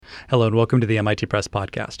Hello and welcome to the MIT Press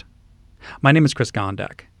podcast. My name is Chris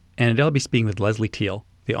Gondak, and today I'll be speaking with Leslie Teal,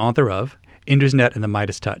 the author of Indra's Net and the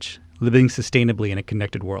Midas Touch, Living Sustainably in a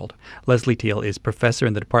Connected World. Leslie Teal is professor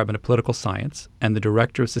in the Department of Political Science and the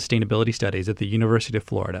director of sustainability studies at the University of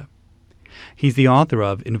Florida. He's the author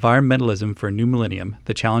of Environmentalism for a New Millennium,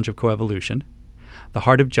 The Challenge of Coevolution, The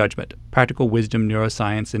Heart of Judgment, Practical Wisdom,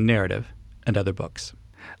 Neuroscience, and Narrative, and other books.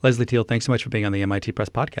 Leslie Teal, thanks so much for being on the MIT Press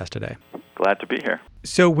podcast today. Glad to be here.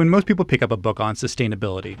 So when most people pick up a book on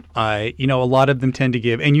sustainability, a lot of them tend to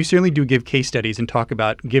give, and you certainly do give case studies and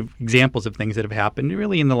give examples of things that have happened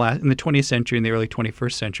really in the 20th century and the early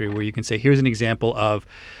 21st century, where you can say, here's an example of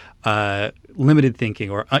limited thinking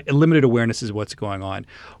or limited awareness is what's going on.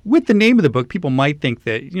 With the name of the book, people might think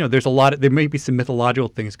that, there may be some mythological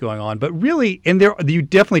things going on, but really, you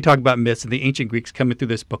definitely talk about myths, and the ancient Greeks come through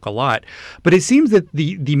this book a lot. But it seems that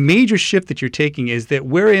the major shift that you're taking is that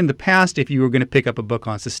where in the past, if you were going to pick up a book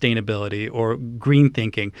on sustainability or green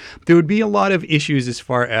thinking, there would be a lot of issues as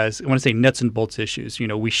far as, I want to say, nuts and bolts issues.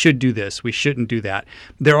 We should do this, we shouldn't do that.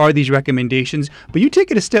 There are these recommendations, but you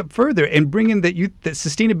take it a step further and bring in that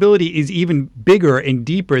sustainability is even bigger and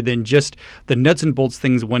deeper than just the nuts and bolts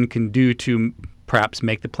things one can do to perhaps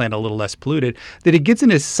make the planet a little less polluted, that it gets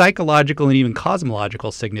into psychological and even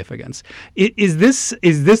cosmological significance. Is this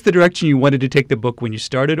the direction you wanted to take the book when you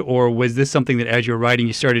started, or was this something that as you were writing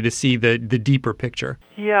you started to see the deeper picture?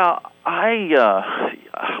 Yeah, I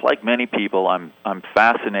like many people, I'm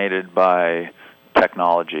fascinated by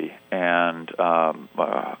technology, and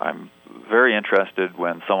I'm very interested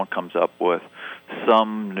when someone comes up with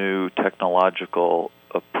some new technological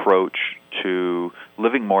approach to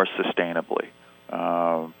living more sustainably.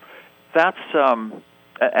 That's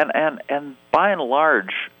and by and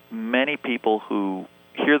large, many people who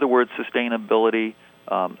hear the word sustainability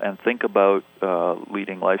and think about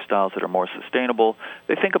leading lifestyles that are more sustainable,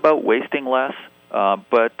 they think about wasting less,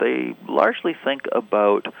 but they largely think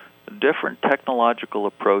about different technological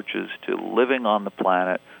approaches to living on the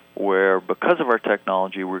planet where, because of our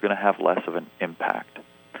technology, we're going to have less of an impact.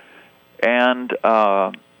 And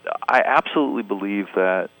I absolutely believe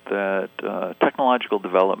that technological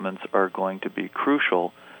developments are going to be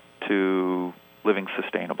crucial to living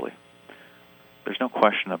sustainably. There's no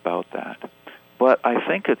question about that. But I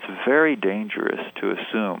think it's very dangerous to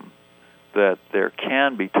assume that there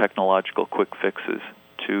can be technological quick fixes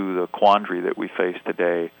to the quandary that we face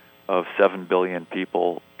today of 7 billion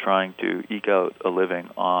people trying to eke out a living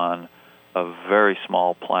on a very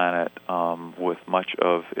small planet with much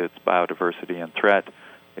of its biodiversity in threat,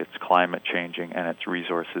 its climate changing, and its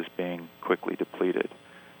resources being quickly depleted.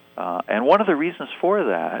 And one of the reasons for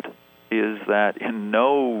that is that in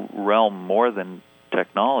no realm more than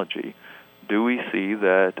technology do we see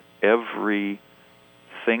that every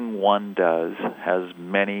thing one does has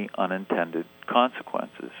many unintended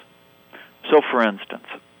consequences. So, for instance,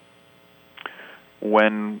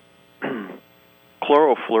 when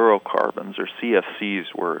chlorofluorocarbons, or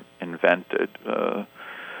CFCs, were invented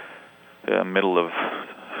middle of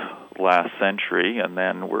last century, and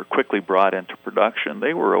then were quickly brought into production,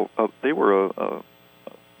 they were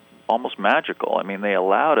almost magical. I mean, they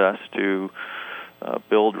allowed us to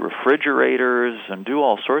build refrigerators and do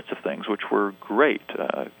all sorts of things, which were great,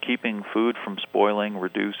 keeping food from spoiling,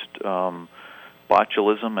 reduced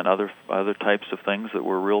botulism and other types of things that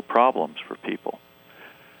were real problems for people.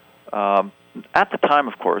 At the time,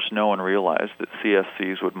 of course, no one realized that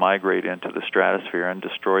CFCs would migrate into the stratosphere and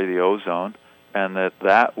destroy the ozone, and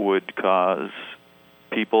that would cause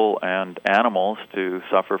people and animals to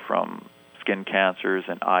suffer from skin cancers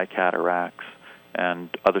and eye cataracts and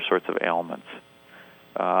other sorts of ailments.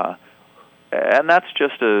 And that's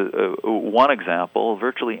just one example.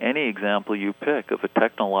 Virtually any example you pick of a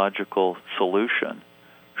technological solution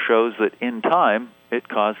shows that in time it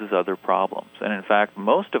causes other problems. And in fact,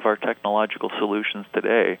 most of our technological solutions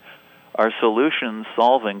today are solutions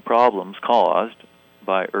solving problems caused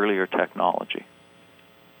by earlier technology.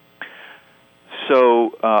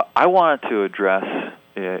 So I wanted to address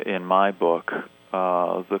in my book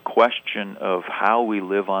the question of how we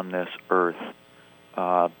live on this earth,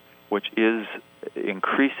 which is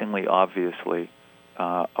increasingly, obviously,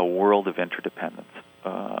 a world of interdependence.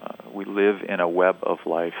 We live in a web of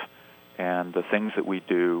life, and the things that we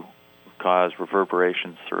do cause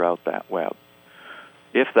reverberations throughout that web.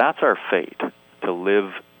 If that's our fate, to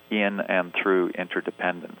live in and through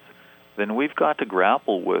interdependence, then we've got to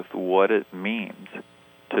grapple with what it means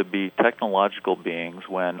to be technological beings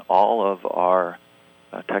when all of our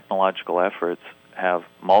technological efforts have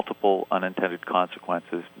multiple unintended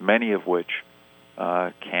consequences, many of which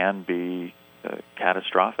can be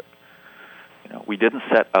catastrophic. We didn't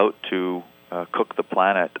set out to cook the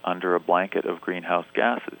planet under a blanket of greenhouse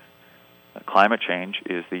gases. Climate change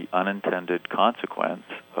is the unintended consequence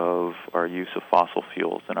of our use of fossil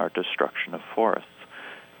fuels and our destruction of forests.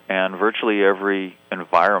 And virtually every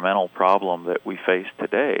environmental problem that we face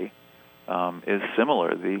today is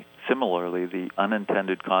similarly the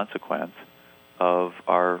unintended consequence of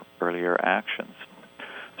our earlier actions.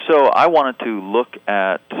 So I wanted to look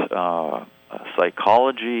at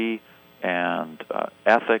psychology and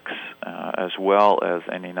ethics, as well as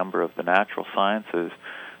any number of the natural sciences,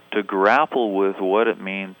 to grapple with what it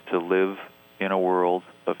means to live in a world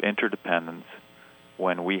of interdependence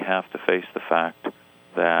when we have to face the fact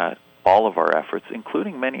that all of our efforts,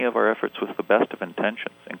 including many of our efforts with the best of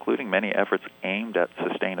intentions, including many efforts aimed at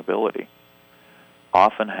sustainability,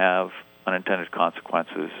 often have unintended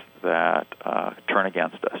consequences that turn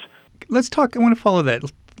against us. Let's talk, I want to follow that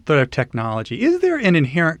thought of technology. Is there an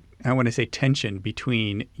inherent, I want to say, tension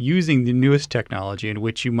between using the newest technology in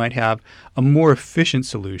which you might have a more efficient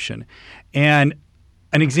solution and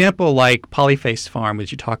an example like Polyface Farm,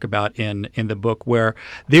 which you talk about in the book, where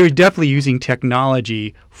they're definitely using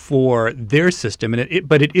technology for their system,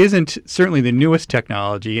 but it isn't certainly the newest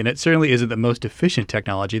technology, and it certainly isn't the most efficient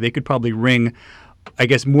technology. They could probably wring, I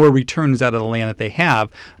guess, more returns out of the land that they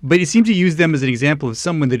have. But it seems to use them as an example of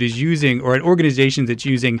someone that is using, or an organization that's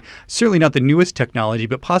using, certainly not the newest technology,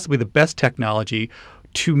 but possibly the best technology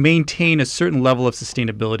to maintain a certain level of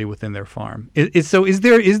sustainability within their farm. So is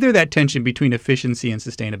there that tension between efficiency and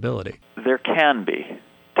sustainability? There can be.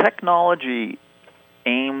 Technology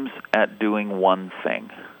aims at doing one thing.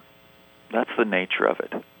 That's the nature of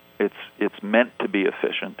it. It's meant to be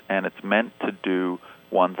efficient, and it's meant to do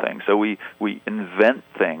one thing. So we invent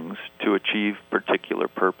things to achieve particular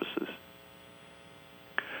purposes.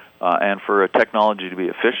 And for a technology to be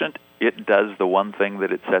efficient, it does the one thing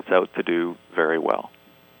that it sets out to do very well.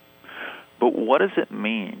 But what does it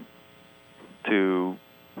mean to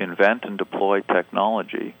invent and deploy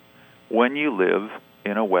technology when you live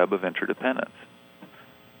in a web of interdependence?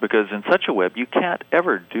 Because in such a web, you can't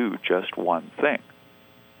ever do just one thing.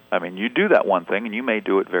 I mean, you do that one thing, and you may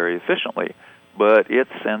do it very efficiently, but it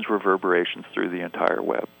sends reverberations through the entire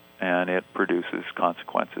web, and it produces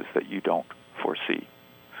consequences that you don't foresee.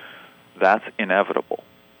 That's inevitable.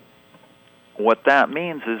 What that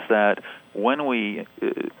means is that when we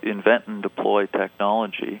invent and deploy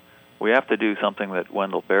technology, we have to do something that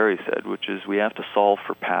Wendell Berry said, which is we have to solve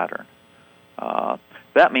for pattern.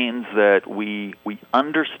 That means that we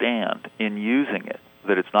understand in using it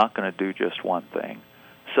that it's not going to do just one thing.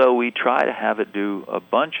 So we try to have it do a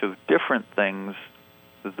bunch of different things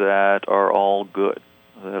that are all good,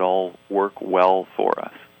 that all work well for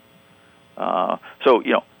us. So,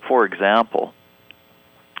 for example,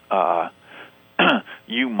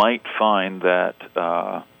 you might find that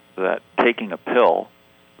taking a pill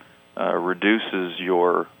reduces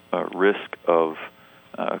your risk of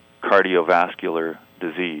cardiovascular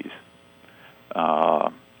disease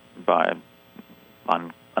by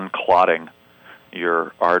unclotting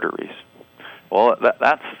your arteries. Well,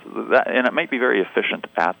 that's and it might be very efficient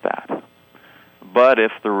at that. But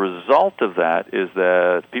if the result of that is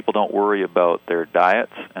that people don't worry about their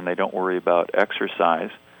diets and they don't worry about exercise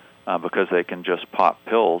because they can just pop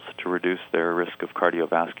pills to reduce their risk of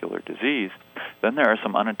cardiovascular disease, then there are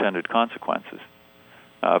some unintended consequences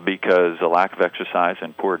because a lack of exercise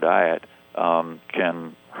and poor diet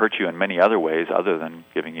can hurt you in many other ways other than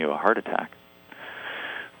giving you a heart attack.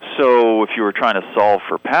 So if you were trying to solve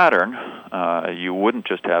for pattern, you wouldn't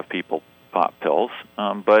just have people pop pills,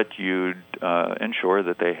 but you'd ensure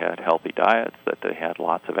that they had healthy diets, that they had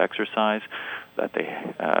lots of exercise, that they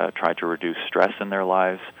tried to reduce stress in their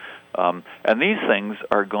lives. And these things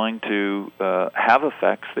are going to have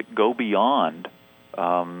effects that go beyond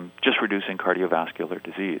just reducing cardiovascular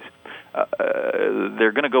disease.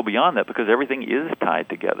 They're going to go beyond that because everything is tied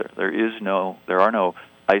together. There are no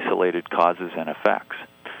isolated causes and effects.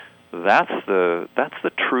 That's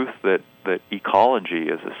the truth that ecology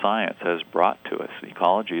as a science has brought to us.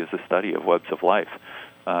 Ecology is the study of webs of life.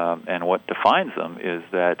 And what defines them is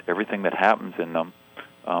that everything that happens in them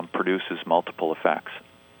produces multiple effects.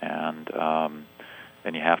 And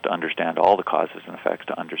you have to understand all the causes and effects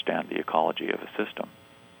to understand the ecology of a system.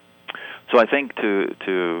 So I think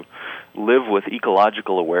to live with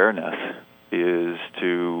ecological awareness is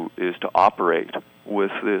to operate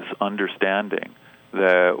with this understanding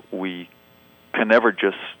that we can never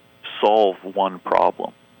just solve one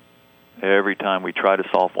problem. Every time we try to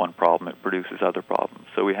solve one problem, it produces other problems.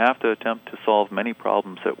 So we have to attempt to solve many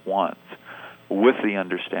problems at once with the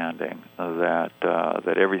understanding that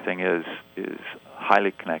everything is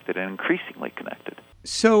highly connected and increasingly connected.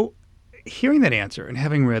 So, hearing that answer and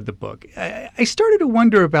having read the book, I started to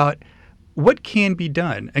wonder about what can be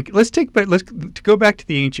done. Let's go back to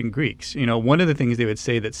the ancient Greeks. One of the things they would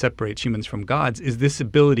say that separates humans from gods is this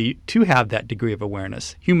ability to have that degree of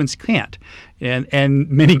awareness. Humans can't, and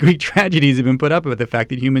many Greek tragedies have been put up with the fact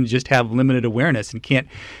that humans just have limited awareness and can't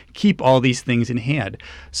keep all these things in hand.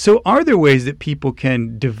 So, are there ways that people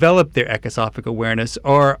can develop their ecosophic awareness,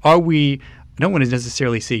 or are we? I don't want to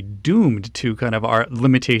necessarily say doomed to kind of our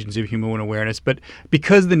limitations of human awareness, but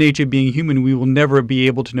because of the nature of being human, we will never be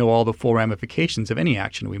able to know all the full ramifications of any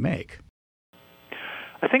action we make.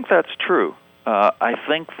 I think that's true. I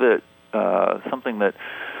think that something that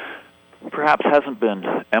perhaps hasn't been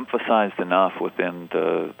emphasized enough within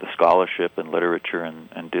the scholarship and literature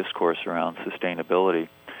and discourse around sustainability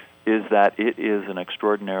is that it is an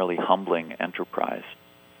extraordinarily humbling enterprise.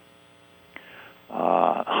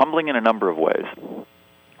 Humbling in a number of ways.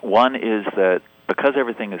 One is that because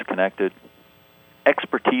everything is connected,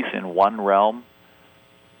 expertise in one realm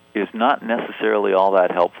is not necessarily all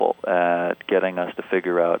that helpful at getting us to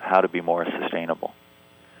figure out how to be more sustainable.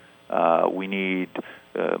 We need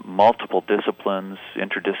multiple disciplines,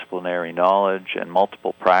 interdisciplinary knowledge, and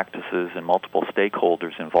multiple practices and multiple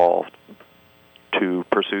stakeholders involved to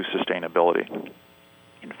pursue sustainability.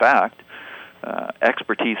 In fact,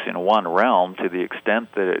 expertise in one realm, to the extent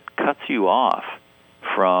that it cuts you off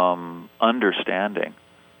from understanding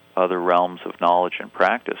other realms of knowledge and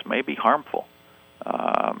practice, may be harmful.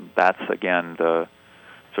 That's again the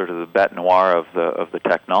sort of the bête noire of the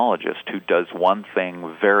technologist who does one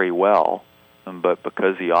thing very well, but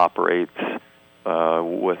because he operates with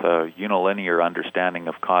a unilinear understanding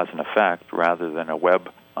of cause and effect rather than a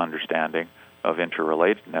web understanding of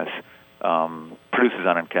interrelatedness, produces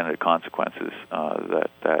unintended consequences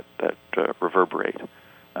that reverberate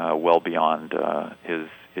well beyond his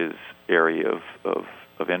area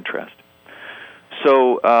of interest.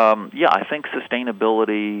 So, I think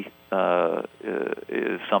sustainability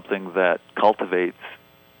is something that cultivates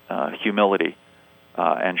humility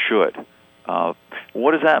and should.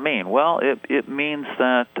 What does that mean? Well, it means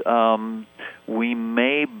that we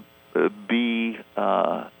may be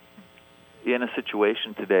in a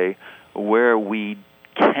situation today where we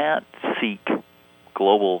can't seek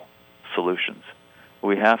global solutions.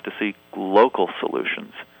 We have to seek local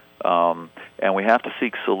solutions. And we have to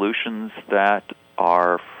seek solutions that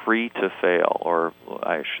are free to fail, or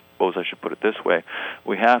I suppose I should put it this way.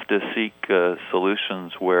 We have to seek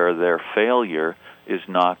solutions where their failure is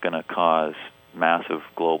not going to cause massive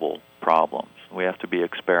global problems. We have to be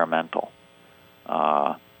experimental.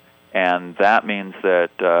 And that means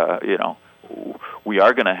that, we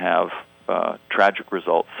are going to have tragic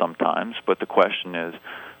results sometimes, but the question is,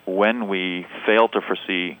 when we fail to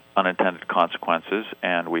foresee unintended consequences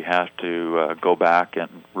and we have to go back and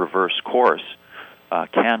reverse course,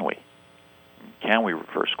 can we? Can we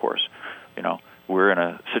reverse course? We're in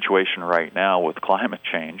a situation right now with climate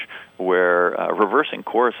change where reversing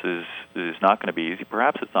course is not going to be easy.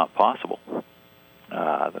 Perhaps it's not possible.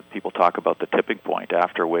 People talk about the tipping point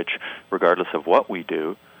after which, regardless of what we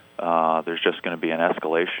do, there's just going to be an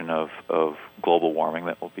escalation of global warming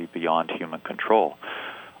that will be beyond human control.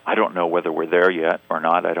 I don't know whether we're there yet or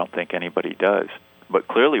not. I don't think anybody does. But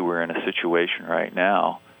clearly we're in a situation right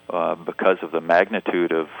now, because of the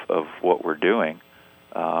magnitude of what we're doing,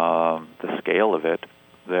 the scale of it,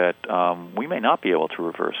 that we may not be able to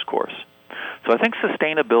reverse course. So I think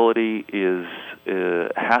sustainability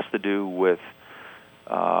has to do with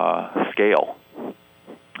scale.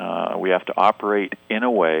 We have to operate in a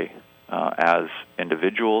way as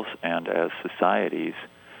individuals and as societies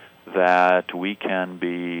that we can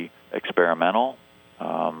be experimental,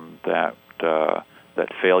 that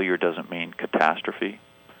failure doesn't mean catastrophe,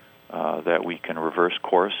 that we can reverse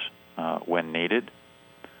course when needed,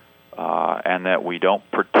 and that we don't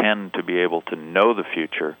pretend to be able to know the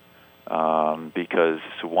future, because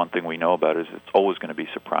one thing we know about it is it's always going to be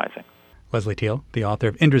surprising. Leslie Teal, the author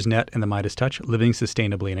of Indra's Net and the Midas Touch, Living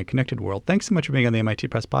Sustainably in a Connected World. Thanks so much for being on the MIT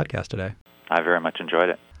Press podcast today. I very much enjoyed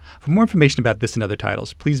it. For more information about this and other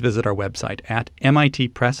titles, please visit our website at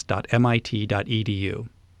mitpress.mit.edu.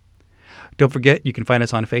 Don't forget, you can find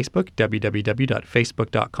us on Facebook,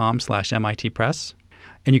 www.facebook.com/MITpress,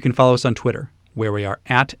 and you can follow us on Twitter, where we are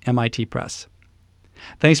at MIT Press.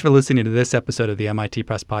 Thanks for listening to this episode of the MIT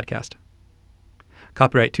Press podcast.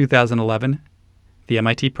 Copyright 2011, the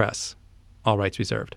MIT Press. All rights reserved.